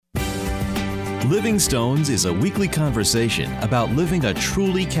Living Stones is a weekly conversation about living a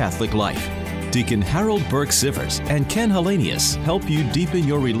truly Catholic life. Deacon Harold Burke Sivers and Ken Hallenius help you deepen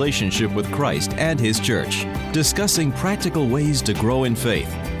your relationship with Christ and His Church, discussing practical ways to grow in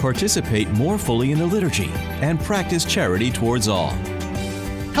faith, participate more fully in the liturgy, and practice charity towards all.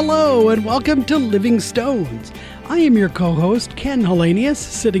 Hello and welcome to Living Stones. I am your co-host, Ken Hallenius,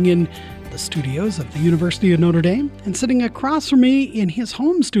 sitting in the studios of the University of Notre Dame, and sitting across from me in his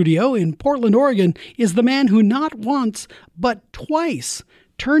home studio in Portland, Oregon, is the man who not once, but twice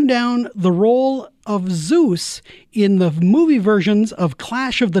turned down the role of Zeus in the movie versions of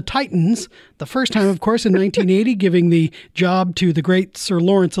Clash of the Titans. The first time, of course, in 1980, giving the job to the great Sir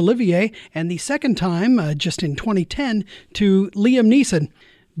Laurence Olivier, and the second time, just in 2010, to Liam Neeson.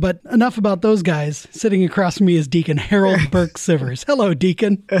 But enough about those guys. Sitting across from me is Deacon Harold Burke Sivers. Hello,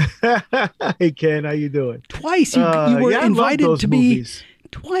 Deacon. Hey, Ken, how you doing? Twice you were invited to movies.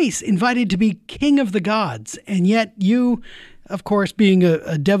 Twice invited to be king of the gods, and yet you, of course, being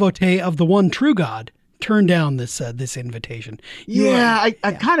a devotee of the one true God, turned down this invitation. I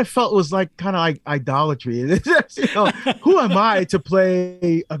kind of felt it was like idolatry. Who am I to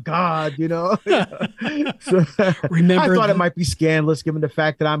play a god? So, Remember, I thought it might be scandalous given the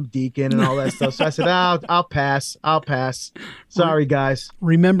fact that I'm deacon and all that stuff. So I said, I'll pass. Sorry, guys.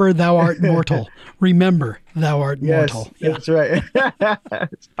 Remember, thou art mortal. Remember, thou art mortal. Yeah. That's right.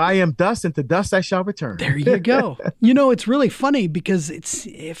 I am dust, and to dust I shall return. There you go. It's really funny because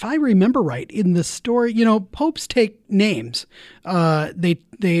if I remember right, in the story, popes take names.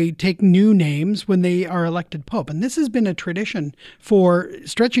 They take new names when they are elected pope. And this has been a tradition for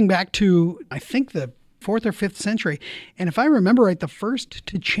stretching back to, I think, the 4th or 5th century. And if I remember right, the first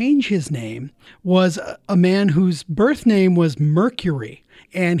to change his name was a man whose birth name was Mercury.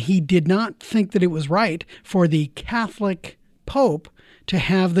 And he did not think that it was right for the Catholic Pope to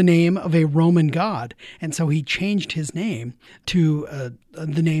have the name of a Roman god. And so he changed his name to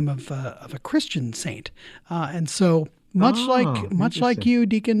the name of a Christian saint. And so much like you,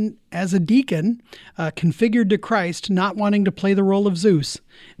 Deacon, as a deacon, configured to Christ, not wanting to play the role of Zeus,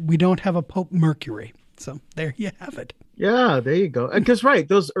 we don't have a Pope Mercury. So there you have it. Yeah, there you go. Because, right,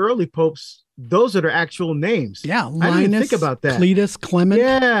 those early popes, those are their actual names. Yeah, Linus, I didn't think about that. Cletus, Clement.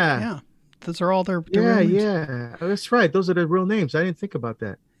 Yeah. Those are all their real names. Yeah. That's right. Those are their real names. I didn't think about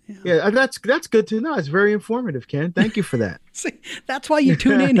that. Yeah, that's good to know. It's very informative, Ken. Thank you for that. See, that's why you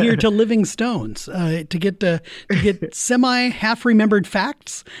tune in here to Living Stones, to get semi half remembered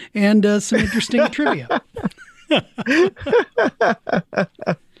facts and some interesting trivia.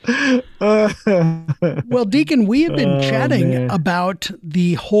 Well, Deacon, we have been chatting about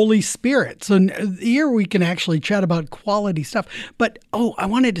the Holy Spirit. So here we can actually chat about quality stuff. But, I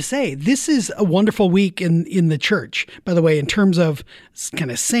wanted to say, this is a wonderful week in the church, by the way, in terms of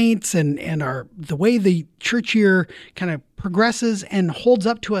kind of saints and the way the church year kind of progresses and holds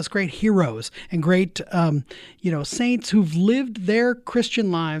up to us great heroes and great, saints who've lived their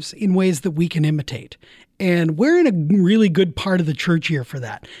Christian lives in ways that we can imitate. And we're in a really good part of the church year for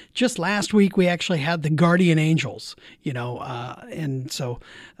that. Just last week, we actually had the guardian angels, and so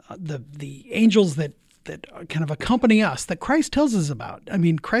the angels that kind of accompany us, that Christ tells us about. I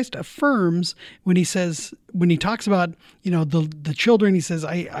mean, Christ affirms when he talks about, the children, he says,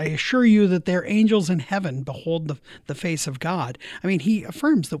 I assure you that they're angels in heaven, behold the face of God. I mean, he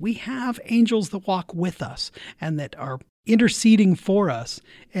affirms that we have angels that walk with us and that are interceding for us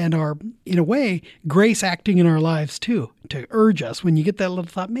and are, in a way, grace acting in our lives too, to urge us when you get that little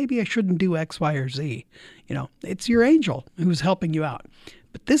thought, maybe I shouldn't do X, Y, or Z. It's your angel who's helping you out.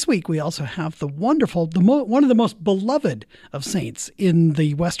 But this week we also have the wonderful, one of the most beloved of saints in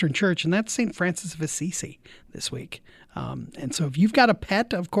the Western Church, and that's St. Francis of Assisi this week. And so if you've got a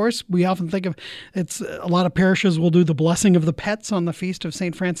pet, of course, we often think of a lot of parishes will do the blessing of the pets on the feast of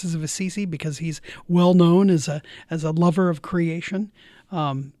St. Francis of Assisi because he's well known as a lover of creation.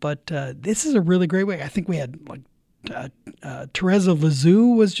 But this is a really great way. I think we had Teresa of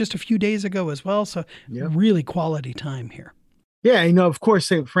Lisieux was just a few days ago as well. So really quality time here. Yeah, of course,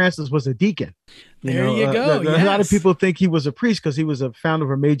 St. Francis was a deacon. There you go. A lot of people think he was a priest because he was a founder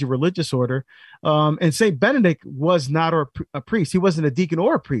of a major religious order. And St. Benedict was not a priest. He wasn't a deacon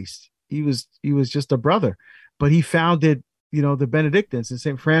or a priest. He was just a brother. But he founded, the Benedictines. And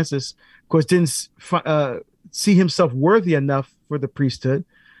St. Francis, of course, didn't see himself worthy enough for the priesthood.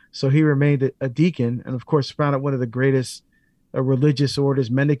 So he remained a deacon and, of course, founded one of the greatest religious orders,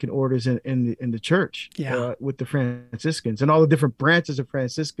 mendicant orders in the church, with the Franciscans and all the different branches of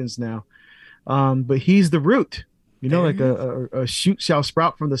Franciscans now. But he's the root. You know, like a shoot shall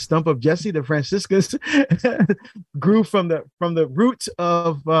sprout from the stump of Jesse. The Franciscans grew from the roots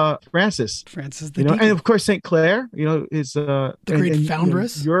of Francis. Francis the You know, deacon. and of course Saint Clare. You know, is The great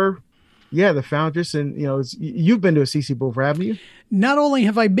foundress. The foundress, and you know, you've been to Assisi before, haven't you? Not only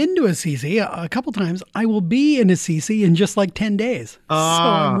have I been to Assisi a couple times, I will be in Assisi in just like 10 days. So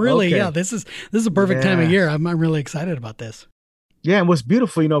I'm really, okay. this is a perfect time of year. I'm really excited about this. Yeah, and what's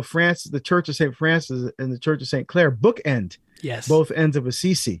beautiful, you know, France, the Church of St. Francis and the Church of St. Clare bookend both ends of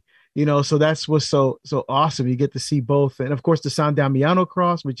Assisi. You know, so that's what's so awesome. You get to see both, and of course the San Damiano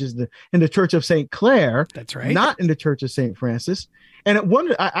cross, which is in the Church of St. Clare. That's right. Not in the Church of St. Francis. And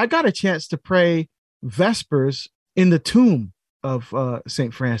I got a chance to pray Vespers in the tomb of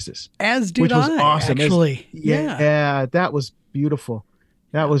St. Francis, as did which was awesome. Actually, yeah, that was beautiful.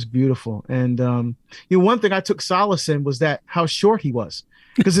 That was beautiful. And you know, one thing I took solace in was that how short he was,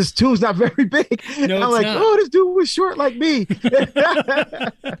 because his tomb's not very big. No, I'm like, not. oh, this dude was short like me.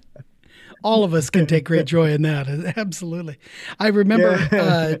 All of us can take great joy in that. Absolutely. I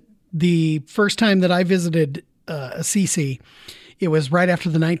remember the first time that I visited Assisi. It was right after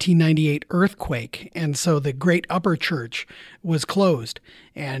the 1998 earthquake, and so the great upper church was closed.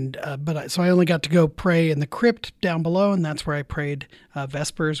 And so I only got to go pray in the crypt down below, and that's where I prayed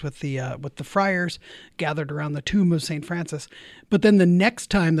Vespers with the friars gathered around the tomb of St. Francis. But then the next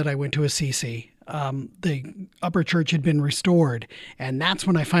time that I went to Assisi, the upper church had been restored, and that's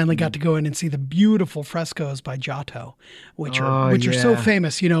when I finally got to go in and see the beautiful frescoes by Giotto, which are so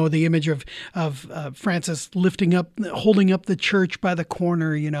famous. You know, the image of Francis holding up the church by the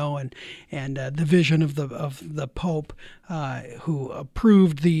corner, you know, and the vision of the Pope who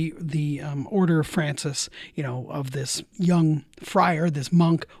approved the Order of Francis, you know, of this young friar, this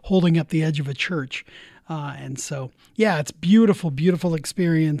monk holding up the edge of a church. And so, yeah, it's beautiful, beautiful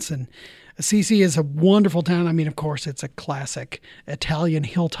experience. And Assisi is a wonderful town. I mean, of course, it's a classic Italian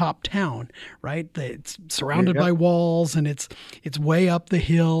hilltop town, right? It's surrounded by walls, and it's way up the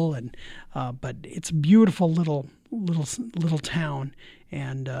hill, and but it's a beautiful little town,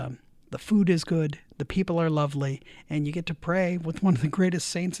 and the food is good, the people are lovely, and you get to pray with one of the greatest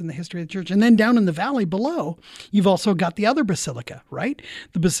saints in the history of the church. And then down in the valley below, you've also got the other basilica, right?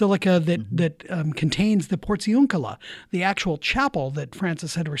 The basilica that contains the Portiuncula, the actual chapel that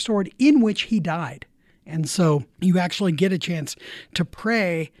Francis had restored, in which he died. And so you actually get a chance to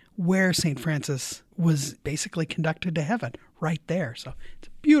pray where St. Francis was basically conducted to heaven, right there. So it's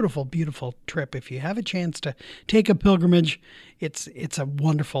a beautiful, beautiful trip. If you have a chance to take a pilgrimage, it's a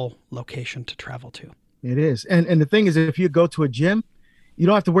wonderful location to travel to. It is. And the thing is, if you go to a gym, you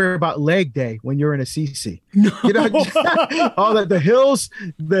don't have to worry about leg day when you're in Assisi. No. You know, all the hills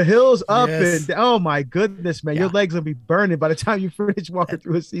up, and oh my goodness, man, your legs will be burning by the time you finish walking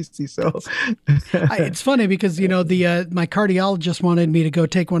through Assisi. So it's funny because, you know, my cardiologist wanted me to go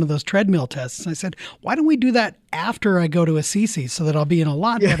take one of those treadmill tests. I said, why don't we do that after I go to Assisi so that I'll be in a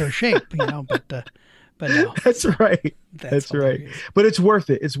lot better shape, you know, but no. That's right. That's right. But it's worth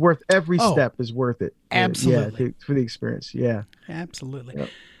it. It's worth every step is worth it. Absolutely. For the experience. Yeah. Absolutely. Yep.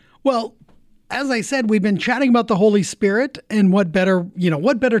 Well, as I said, we've been chatting about the Holy Spirit, and what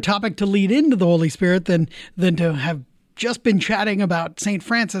better topic to lead into the Holy Spirit than to have just been chatting about St.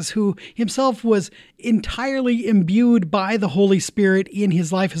 Francis, who himself was entirely imbued by the Holy Spirit in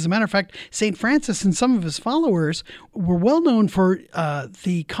his life. As a matter of fact, St. Francis and some of his followers were well known for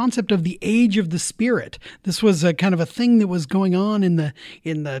the concept of the age of the Spirit. This was a kind of a thing that was going on in the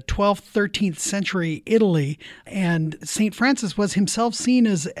 12th, 13th century Italy, and St. Francis was himself seen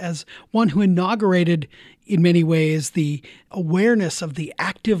as one who inaugurated, in many ways, the awareness of the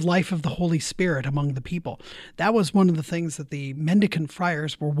active life of the Holy Spirit among the people. That was one of the things that the mendicant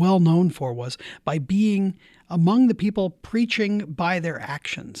friars were well known for, was by being among the people, preaching by their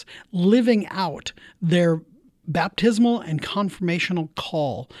actions, living out their baptismal and confirmational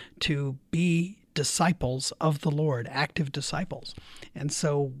call to be disciples of the Lord, active disciples. And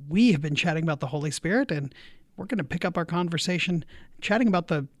so we have been chatting about the Holy Spirit, and we're going to pick up our conversation chatting about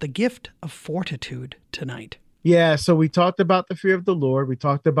the gift of fortitude tonight. Yeah, so we talked about the fear of the Lord. We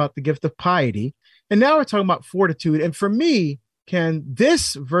talked about the gift of piety. And now we're talking about fortitude. And for me, Ken,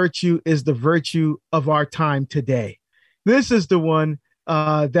 this virtue is the virtue of our time today. This is the one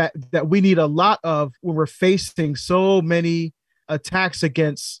that we need a lot of when we're facing so many attacks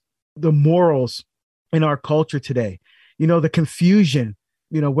against the morals in our culture today. You know, the confusion,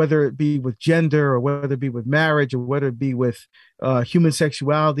 you know, whether it be with gender or whether it be with marriage or whether it be with human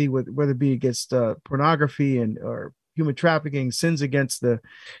sexuality, whether it be against pornography or human trafficking, sins against the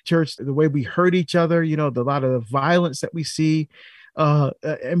church, the way we hurt each other, you know, a lot of the violence that we see.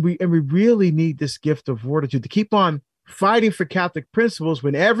 And we really need this gift of fortitude to keep on fighting for Catholic principles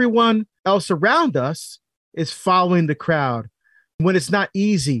when everyone else around us is following the crowd, when it's not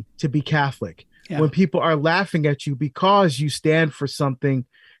easy to be Catholic, when people are laughing at you because you stand for something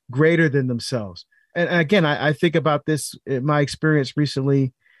greater than themselves. And again, I think about this in my experience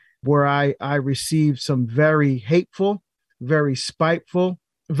recently, where I received some very hateful, very spiteful,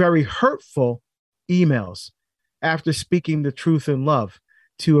 very hurtful emails after speaking the truth in love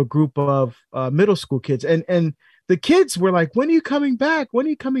to a group of middle school kids. And the kids were like, when are you coming back? When are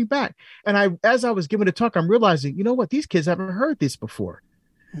you coming back? And as I was giving the talk, I'm realizing, you know what? These kids haven't heard this before.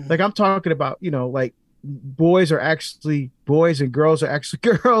 Like, I'm talking about, like boys are actually boys and girls are actually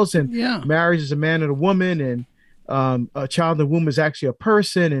girls, and marriage is a man and a woman, and a child in the womb is actually a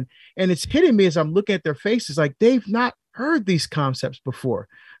person. And it's hitting me as I'm looking at their faces, like they've not heard these concepts before.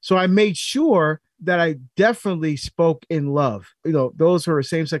 So I made sure that I definitely spoke in love. Those who are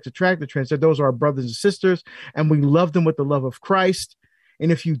same-sex attracted, transgender, those are our brothers and sisters, and we love them with the love of Christ.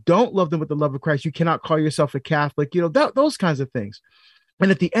 And if you don't love them with the love of Christ, you cannot call yourself a Catholic, those kinds of things. And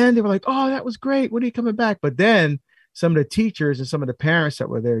at the end, they were like, oh, that was great. When are you coming back? But then some of the teachers and some of the parents that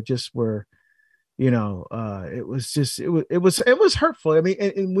were there just were, it was hurtful. I mean,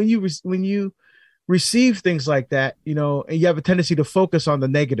 and when you receive things like that, and you have a tendency to focus on the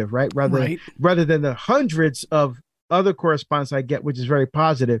negative, right? Rather than the hundreds of other correspondence I get, which is very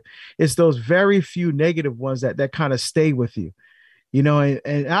positive, it's those very few negative ones that kind of stay with you.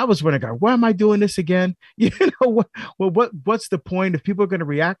 And I was wondering, why am I doing this again? What's the point if people are going to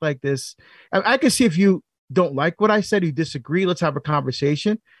react like this? I can see if you don't like what I said, you disagree, let's have a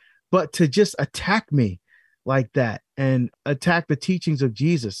conversation. But to just attack me like that and attack the teachings of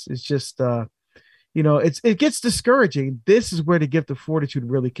Jesus, it's just, it gets discouraging. This is where the gift of fortitude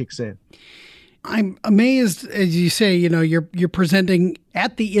really kicks in. I'm amazed, as you say, you're presenting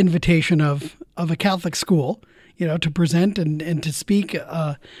at the invitation of a Catholic school, to present and to speak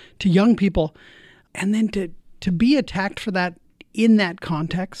to young people, and then to be attacked for that in that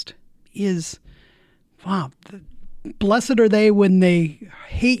context is, wow. Blessed are they when they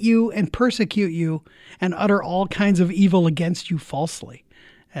hate you and persecute you and utter all kinds of evil against you falsely,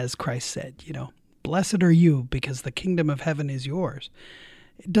 as Christ said, blessed are you because the kingdom of heaven is yours.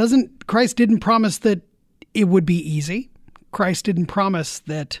 Christ didn't promise that it would be easy. Christ didn't promise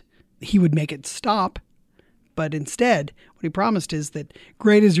that he would make it stop. But instead, what he promised is that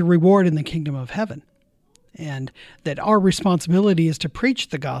great is your reward in the kingdom of heaven. And that our responsibility is to preach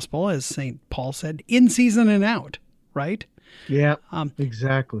the gospel, as St. Paul said, in season and out, right? Yeah,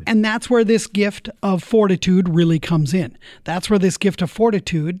 exactly. And that's where this gift of fortitude really comes in. That's where this gift of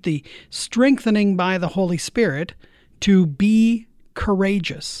fortitude, the strengthening by the Holy Spirit to be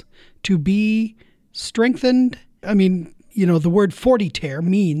courageous, to be strengthened. I mean, the word fortiter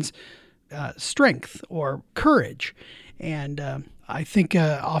means strength or courage. And I think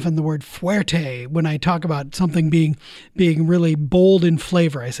often the word fuerte, when I talk about something being really bold in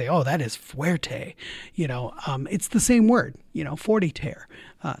flavor, I say, oh, that is fuerte. It's the same word, fortiter,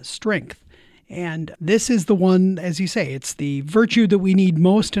 strength. And this is the one, as you say, it's the virtue that we need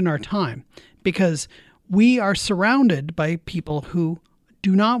most in our time, because we are surrounded by people who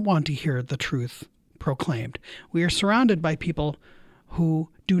do not want to hear the truth proclaimed. We are surrounded by people who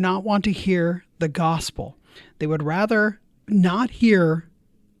do not want to hear the gospel. They would rather not hear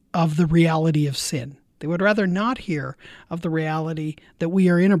of the reality of sin. They would rather not hear of the reality that we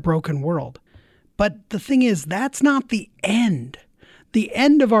are in a broken world. But the thing is, that's not the end. The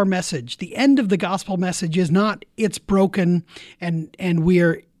end of our message, the end of the gospel message is not it's broken and we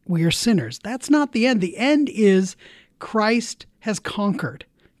are sinners. That's not the end. The end is Christ has conquered.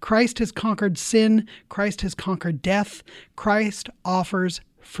 Christ has conquered sin. Christ has conquered death. Christ offers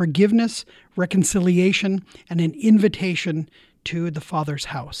forgiveness, reconciliation, and an invitation to the Father's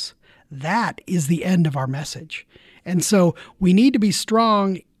house. That is the end of our message. And so we need to be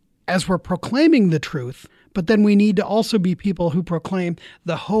strong as we're proclaiming the truth, but then we need to also be people who proclaim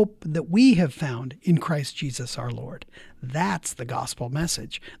the hope that we have found in Christ Jesus our Lord. That's the gospel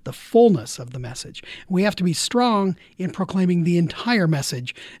message, the fullness of the message. We have to be strong in proclaiming the entire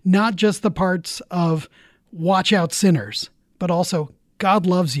message, not just the parts of watch out sinners, but also God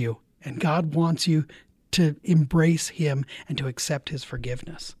loves you and God wants you to embrace him and to accept his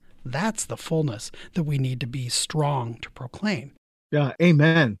forgiveness. That's the fullness that we need to be strong to proclaim. Yeah,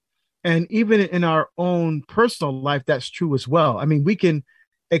 amen. And even in our own personal life, that's true as well. I mean, we can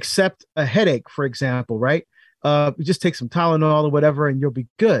accept a headache, for example, right? Just take some Tylenol or whatever, and you'll be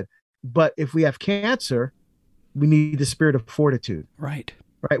good. But if we have cancer, we need the spirit of fortitude. Right.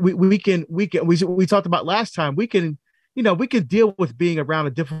 Right. We talked about last time, we can we can deal with being around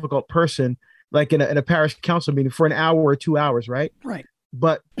a difficult person, like in a parish council meeting for an hour or 2 hours, right? Right.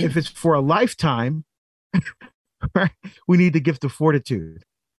 But if it's for a lifetime, right, we need the gift of fortitude,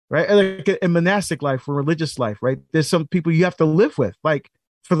 right? Like in monastic life or religious life, right? There's some people you have to live with, like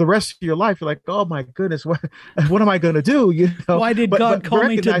for the rest of your life. You're like, oh my goodness, what am I going to do? Why did God call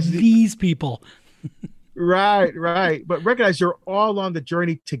me to these people? Right. But recognize you're all on the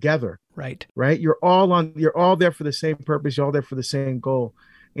journey together. Right. You're all there for the same purpose. You're all there for the same goal.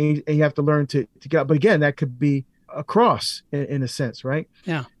 And you have to learn to get out. But again, that could be a cross in a sense, right?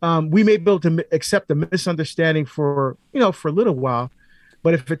 Yeah. We may be able to accept the misunderstanding for a little while,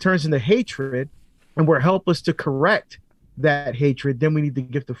 but if it turns into hatred and we're helpless to correct that hatred, then we need the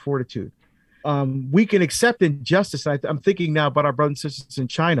gift of fortitude. We can accept injustice. I'm thinking now about our brothers and sisters in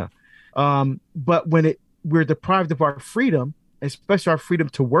China. But when we're deprived of our freedom, especially our freedom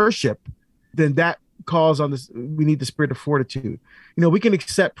to worship, then that calls on this. We need the spirit of fortitude. We can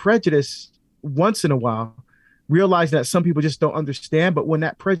accept prejudice once in a while, realizing that some people just don't understand. But when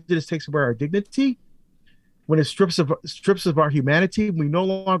that prejudice takes away our dignity, when it strips of our humanity, we no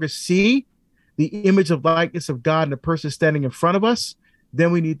longer see the image of likeness of God in the person standing in front of us,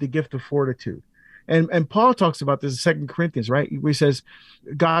 then we need the gift of fortitude. And Paul talks about this in 2 Corinthians, right? Where he says,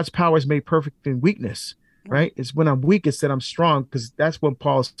 God's power is made perfect in weakness, right? It's when I'm weak, it's that I'm strong, because that's when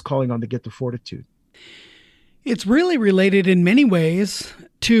Paul is calling on the gift of fortitude. It's really related in many ways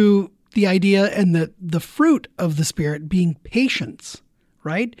to the idea and the fruit of the Spirit being patience,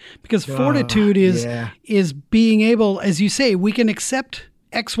 right? Because fortitude is being able, as you say, we can accept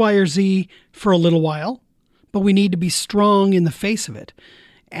X, Y, or Z for a little while, but we need to be strong in the face of it.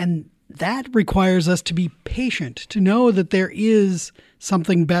 And that requires us to be patient, to know that there is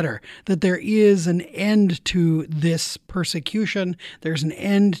something better, that there is an end to this persecution, there's an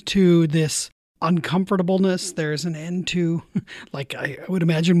end to this uncomfortableness, there's an end to, like I would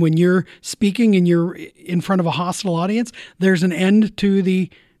imagine when you're speaking and you're in front of a hostile audience, there's an end to the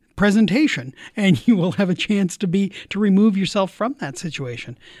presentation, and you will have a chance to remove yourself from that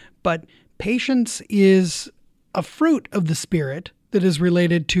situation. But patience is a fruit of the Spirit that is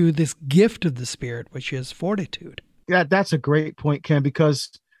related to this gift of the Spirit, which is fortitude. Yeah, that's a great point, Ken, because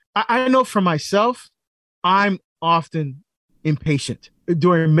I know for myself, I'm often impatient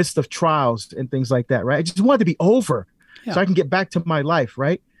during the midst of trials and things like that, right? I just want it to be over so I can get back to my life,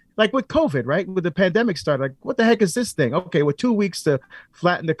 right? Like with COVID, right? With the pandemic started, like, what the heck is this thing? Okay, with 2 weeks to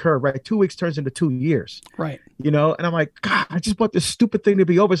flatten the curve, right? 2 weeks turns into 2 years. Right. And I'm like, God, I just want this stupid thing to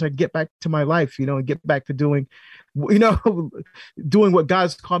be over so I can get back to my life, and get back to doing what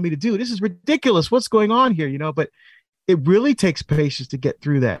God's called me to do. This is ridiculous. What's going on here? But it really takes patience to get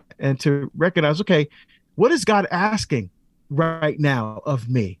through that and to recognize, okay, what is God asking right now of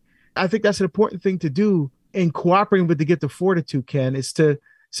me? I think that's an important thing to do in cooperating with the gift of fortitude, Ken, is to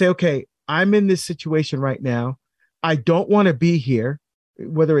say, okay, I'm in this situation right now. I don't want to be here,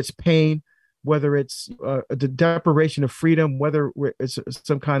 whether it's pain, whether it's the deprivation of freedom, whether it's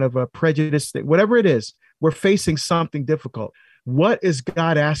some kind of a prejudice, whatever it is, we're facing something difficult. What is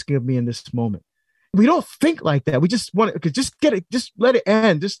God asking of me in this moment? We don't think like that. We just want to just get it, just let it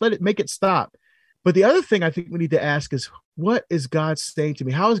end, just make it stop. But the other thing I think we need to ask is, what is God saying to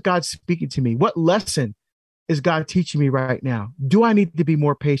me? How is God speaking to me? What lesson is God teaching me right now? Do I need to be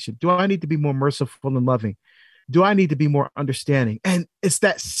more patient? Do I need to be more merciful and loving? Do I need to be more understanding? And it's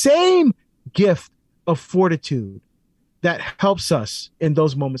that same gift of fortitude that helps us in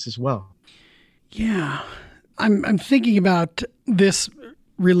those moments as well. Yeah. I'm thinking about this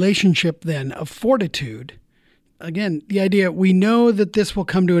relationship then of fortitude. Again, the idea, we know that this will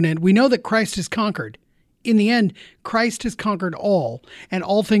come to an end. We know that Christ has conquered. In the end, Christ has conquered all, and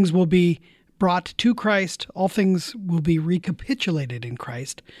all things will be brought to Christ. All things will be recapitulated in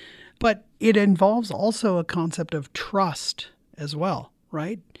Christ. But it involves also a concept of trust as well,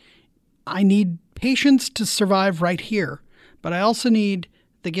 right? I need patience to survive right here, but I also need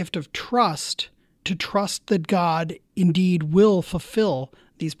the gift of trust to trust that God indeed will fulfill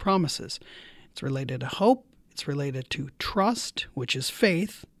these promises. It's related to hope. It's related to trust, which is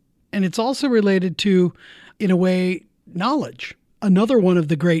faith. And it's also related to, in a way, knowledge. Another one of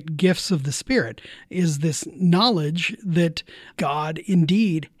the great gifts of the Spirit is this knowledge that God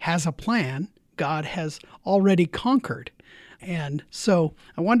indeed has a plan. God has already conquered. And so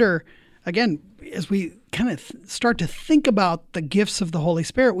I wonder, again, as we kind of start to think about the gifts of the Holy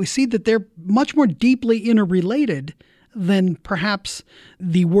Spirit, we see that they're much more deeply interrelated than perhaps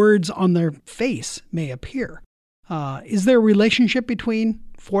the words on their face may appear. Is there a relationship between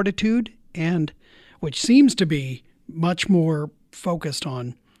fortitude which seems to be much more focused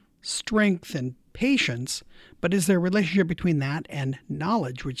on strength and patience, but is there a relationship between that and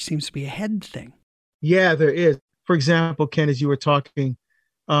knowledge, which seems to be a head thing? Yeah, there is. For example, Ken, as you were talking,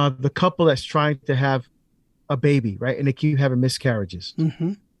 the couple that's trying to have a baby, right? And they keep having miscarriages,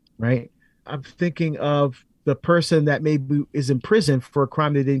 right? I'm thinking of the person that maybe is in prison for a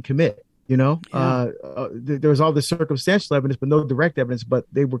crime they didn't commit. There was all the circumstantial evidence, but no direct evidence, but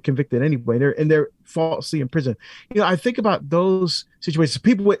they were convicted anyway. They're falsely in prison. I think about those situations,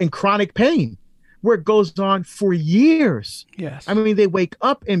 people in chronic pain where it goes on for years. Yes. I mean, they wake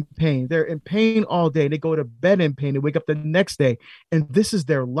up in pain. They're in pain all day. They go to bed in pain. They wake up the next day, and this is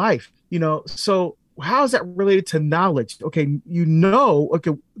their life, So how is that related to knowledge? Okay,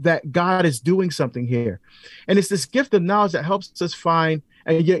 that God is doing something here. And it's this gift of knowledge that helps us find,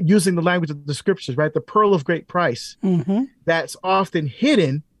 and yet using the language of the scriptures, right? The pearl of great price that's often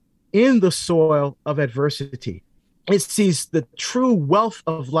hidden in the soil of adversity. It sees the true wealth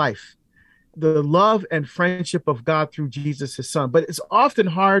of life, the love and friendship of God through Jesus, his son. But it's often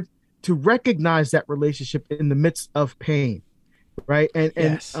hard to recognize that relationship in the midst of pain, right? And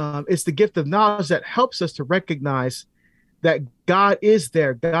it's the gift of knowledge that helps us to recognize that God is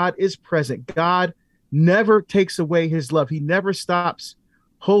there. God is present. God never takes away his love. He never stops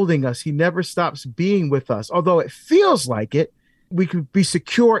holding us. He never stops being with us. Although it feels like it, we can be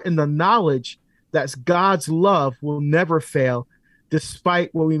secure in the knowledge that God's love will never fail,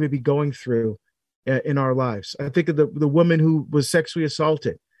 despite what we may be going through in our lives. I think of the woman who was sexually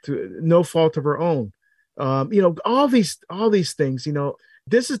assaulted through no fault of her own. All these things,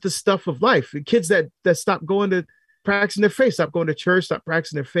 this is the stuff of life. The kids that stop going to practicing their faith, stop going to church, stop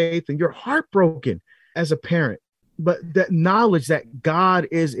practicing their faith, and you're heartbroken as a parent. But that knowledge that God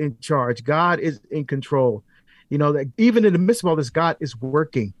is in charge, God is in control, that even in the midst of all this, God is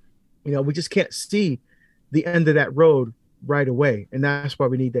working. We just can't see the end of that road right away. And that's why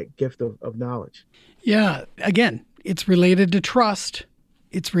we need that gift of knowledge. Yeah. Again, it's related to trust.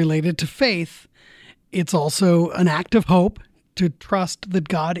 It's related to faith. It's also an act of hope to trust that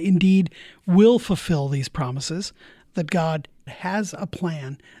God indeed will fulfill these promises, that God has a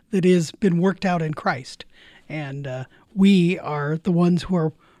plan that has been worked out in Christ. And we are the ones who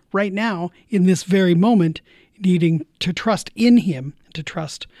are right now in this very moment needing to trust in him, to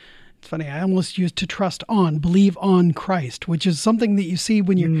trust. It's funny, I almost used to trust on, believe on Christ, which is something that you see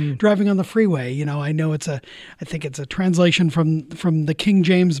when you're driving on the freeway. I know I think it's a translation from the King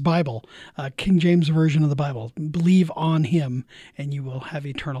James Bible, King James version of the Bible. Believe on him and you will have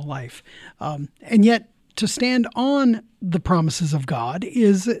eternal life. And yet to stand on the promises of God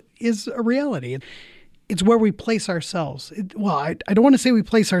is a reality. It's where we place ourselves. I don't want to say we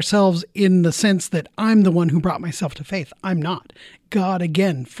place ourselves in the sense that I'm the one who brought myself to faith. I'm not. God,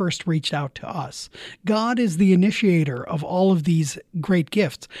 again, first reached out to us. God is the initiator of all of these great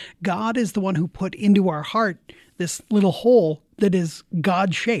gifts. God is the one who put into our heart this little hole that is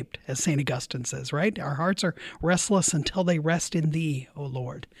God-shaped, as St. Augustine says, right? Our hearts are restless until they rest in thee, O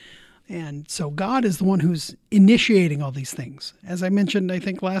Lord. And so God is the one who's initiating all these things. As I mentioned, I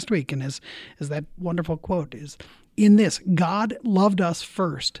think last week, and as that wonderful quote is, in this, God loved us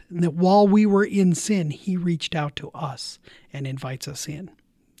first, and that while we were in sin, he reached out to us and invites us in.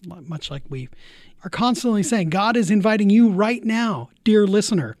 Much like we are constantly saying, God is inviting you right now, dear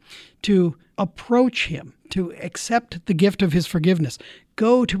listener, to approach him, to accept the gift of his forgiveness,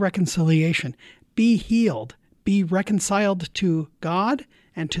 go to reconciliation, be healed, be reconciled to God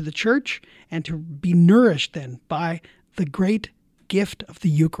and to the church, and to be nourished then by the great gift of the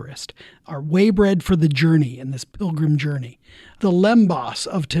Eucharist, our way bread for the journey in this pilgrim journey. The lembas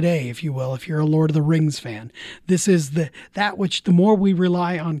of today, if you will, if you're a Lord of the Rings fan. This is that which the more we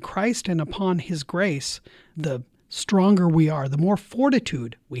rely on Christ and upon his grace, the stronger we are, the more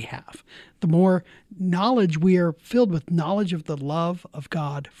fortitude we have, the more knowledge we are filled with, knowledge of the love of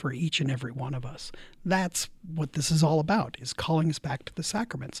God for each and every one of us. That's what this is all about, is calling us back to the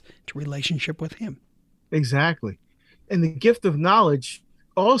sacraments, to relationship with him. Exactly. And the gift of knowledge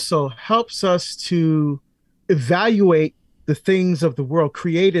also helps us to evaluate the things of the world,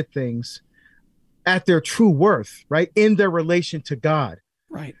 created things, at their true worth, right? In their relation to God.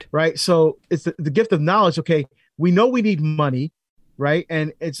 Right. Right. So it's the gift of knowledge. Okay. We know we need money, right?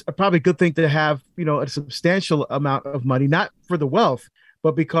 And it's probably a good thing to have, a substantial amount of money, not for the wealth,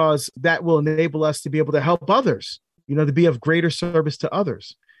 but because that will enable us to be able to help others, to be of greater service to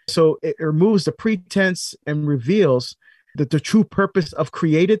others. So it removes the pretense and reveals that the true purpose of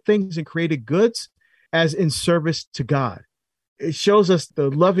created things and created goods as in service to God. It shows us the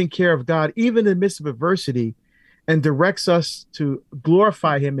loving care of God, even in the midst of adversity, and directs us to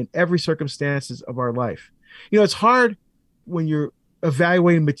glorify him in every circumstances of our life. It's hard when you're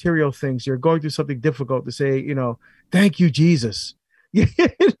evaluating material things, you're going through something difficult, to say, thank you, Jesus. Thank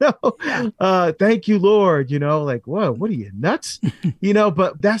you, Lord. Like, whoa, what are you, nuts?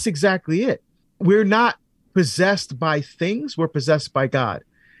 But that's exactly it. We're not possessed by things, we're possessed by God.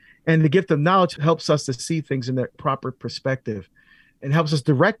 And the gift of knowledge helps us to see things in their proper perspective and helps us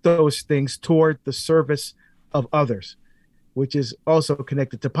direct those things toward the service of others, which is also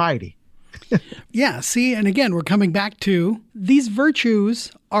connected to piety. Yeah, see, and again, we're coming back to these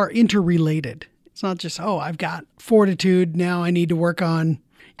virtues are interrelated. It's not just, I've got fortitude, now I need to work on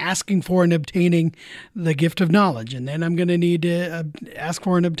asking for and obtaining the gift of knowledge, and then I'm going to need to ask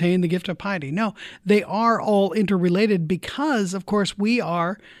for and obtain the gift of piety. No, they are all interrelated because, of course, we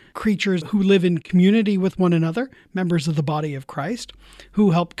are creatures who live in community with one another, members of the body of Christ,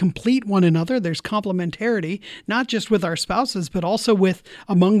 who help complete one another. There's complementarity, not just with our spouses, but also with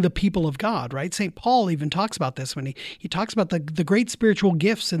among the people of God, right? St. Paul even talks about this when he talks about the great spiritual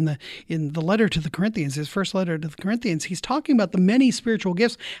gifts in the letter to the Corinthians, his first letter to the Corinthians. He's talking about the many spiritual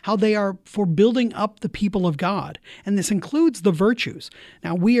gifts, how they are for building up the people of God. And this includes the virtues.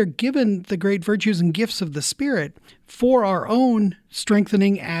 Now, we are given the great virtues and gifts of the Spirit for our own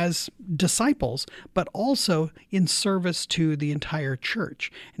strengthening as disciples, but also in service to the entire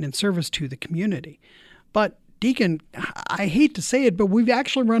church and in service to the community. But Deacon, I hate to say it, but we've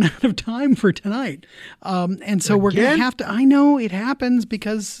actually run out of time for tonight. And so we're going to have to, I know it happens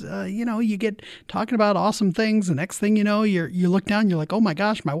because, you get talking about awesome things. The next thing you know, you look down, you're like, oh my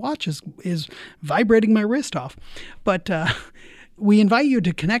gosh, my watch is vibrating my wrist off. But we invite you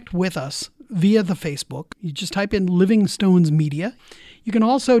to connect with us via the Facebook. You just type in Living Stones Media. You can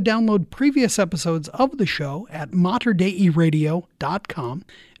also download previous episodes of the show at materdeiradio.com.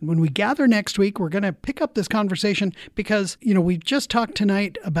 And when we gather next week, we're going to pick up this conversation because, we've just talked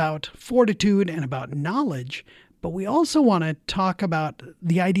tonight about fortitude and about knowledge, but we also want to talk about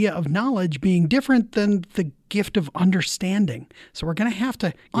the idea of knowledge being different than the gift of understanding. So we're going to have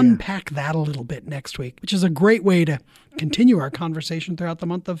to unpack that a little bit next week, which is a great way to continue our conversation throughout the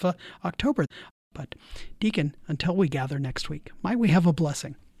month of October. But Deacon, until we gather next week, might we have a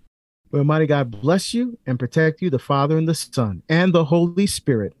blessing? May Almighty God bless you and protect you, the Father and the Son and the Holy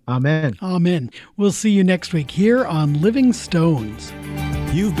Spirit. Amen. Amen. We'll see you next week here on Living Stones.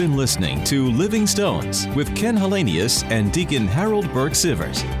 You've been listening to Living Stones with Ken Hallenius and Deacon Harold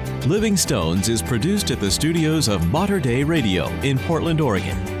Burke-Sivers. Living Stones is produced at the studios of Mater Dei Radio in Portland,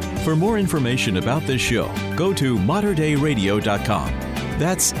 Oregon. For more information about this show, go to materdeiradio.com.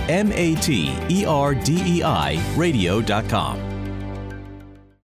 That's MATERDEI radio.com.